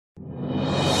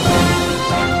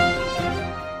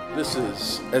This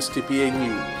is STPA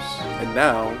News, and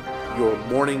now your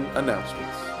morning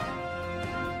announcements.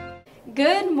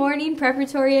 Good morning,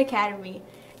 Preparatory Academy.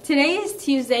 Today is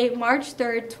Tuesday, March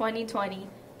 3rd, 2020.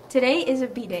 Today is a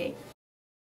B-Day.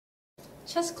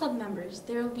 Chess Club members,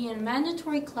 there will be a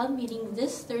mandatory club meeting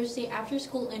this Thursday after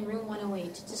school in room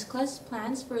 108 to discuss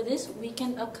plans for this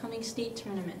weekend upcoming state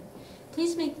tournament.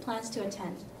 Please make plans to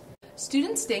attend.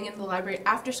 Students staying in the library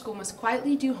after school must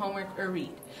quietly do homework or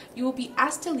read. You will be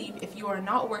asked to leave if you are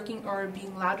not working or are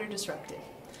being loud or disruptive.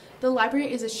 The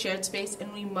library is a shared space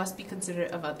and we must be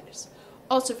considerate of others.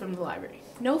 Also from the library,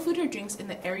 no food or drinks in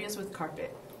the areas with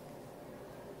carpet.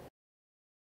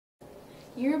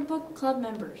 Yearbook Club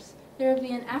members, there will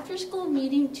be an after-school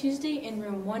meeting Tuesday in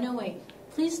room 108.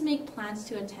 Please make plans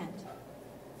to attend.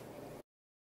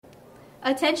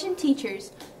 Attention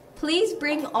teachers, please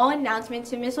bring all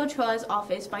announcements to Ms. Ochoa's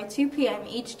office by 2 p.m.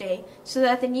 each day so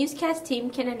that the newscast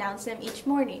team can announce them each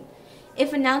morning.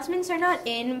 If announcements are not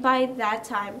in by that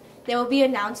time, they will be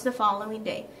announced the following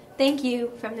day. Thank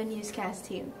you from the newscast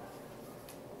team.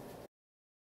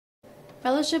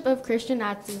 Fellowship of Christian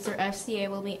Athletes, or FCA,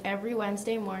 will meet every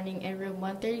Wednesday morning in room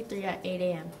 133 at 8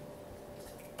 a.m.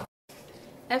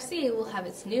 FCA will have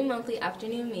its new monthly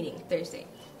afternoon meeting Thursday.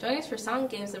 Join us for song,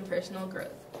 games, and personal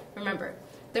growth. Remember,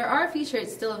 there are a few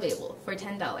shirts still available for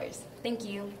 $10. Thank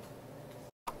you.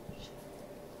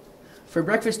 For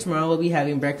breakfast tomorrow, we'll be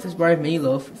having breakfast bar mini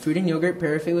loaf, fruit and yogurt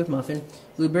parfait with muffin,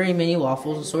 blueberry mini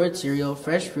waffles, assorted cereal,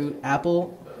 fresh fruit,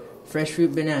 apple, fresh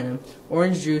fruit, banana,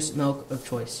 orange juice, milk of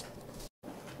choice.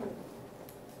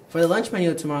 For the lunch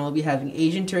menu tomorrow, we'll be having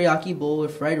Asian teriyaki bowl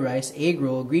with fried rice, egg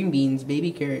roll, green beans,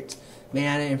 baby carrots,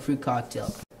 banana, and fruit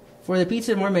cocktail. For the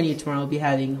pizza and more menu tomorrow, we'll be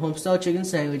having homestyle chicken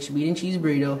sandwich, meat and cheese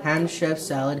burrito, ham chef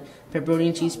salad, pepperoni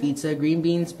and cheese pizza, green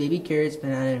beans, baby carrots,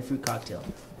 banana, and fruit cocktail.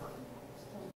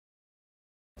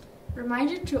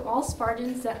 Reminder to all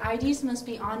Spartans that IDs must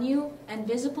be on you and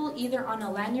visible either on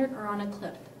a lanyard or on a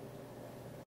clip.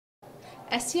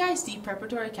 STIC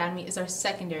Preparatory Academy is our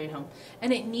secondary home,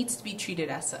 and it needs to be treated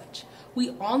as such.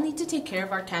 We all need to take care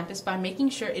of our campus by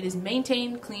making sure it is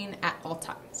maintained clean at all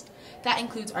times. That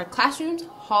includes our classrooms,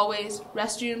 hallways,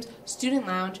 restrooms, student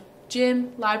lounge,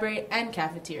 gym, library, and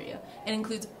cafeteria, and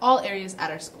includes all areas at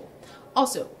our school.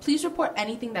 Also, please report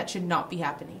anything that should not be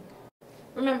happening.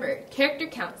 Remember, character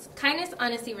counts. Kindness,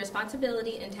 honesty,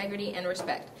 responsibility, integrity, and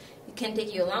respect. It can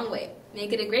take you a long way.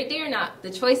 Make it a great day or not,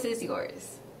 the choice is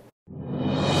yours.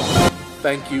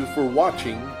 Thank you for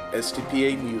watching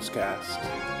STPA Newscast.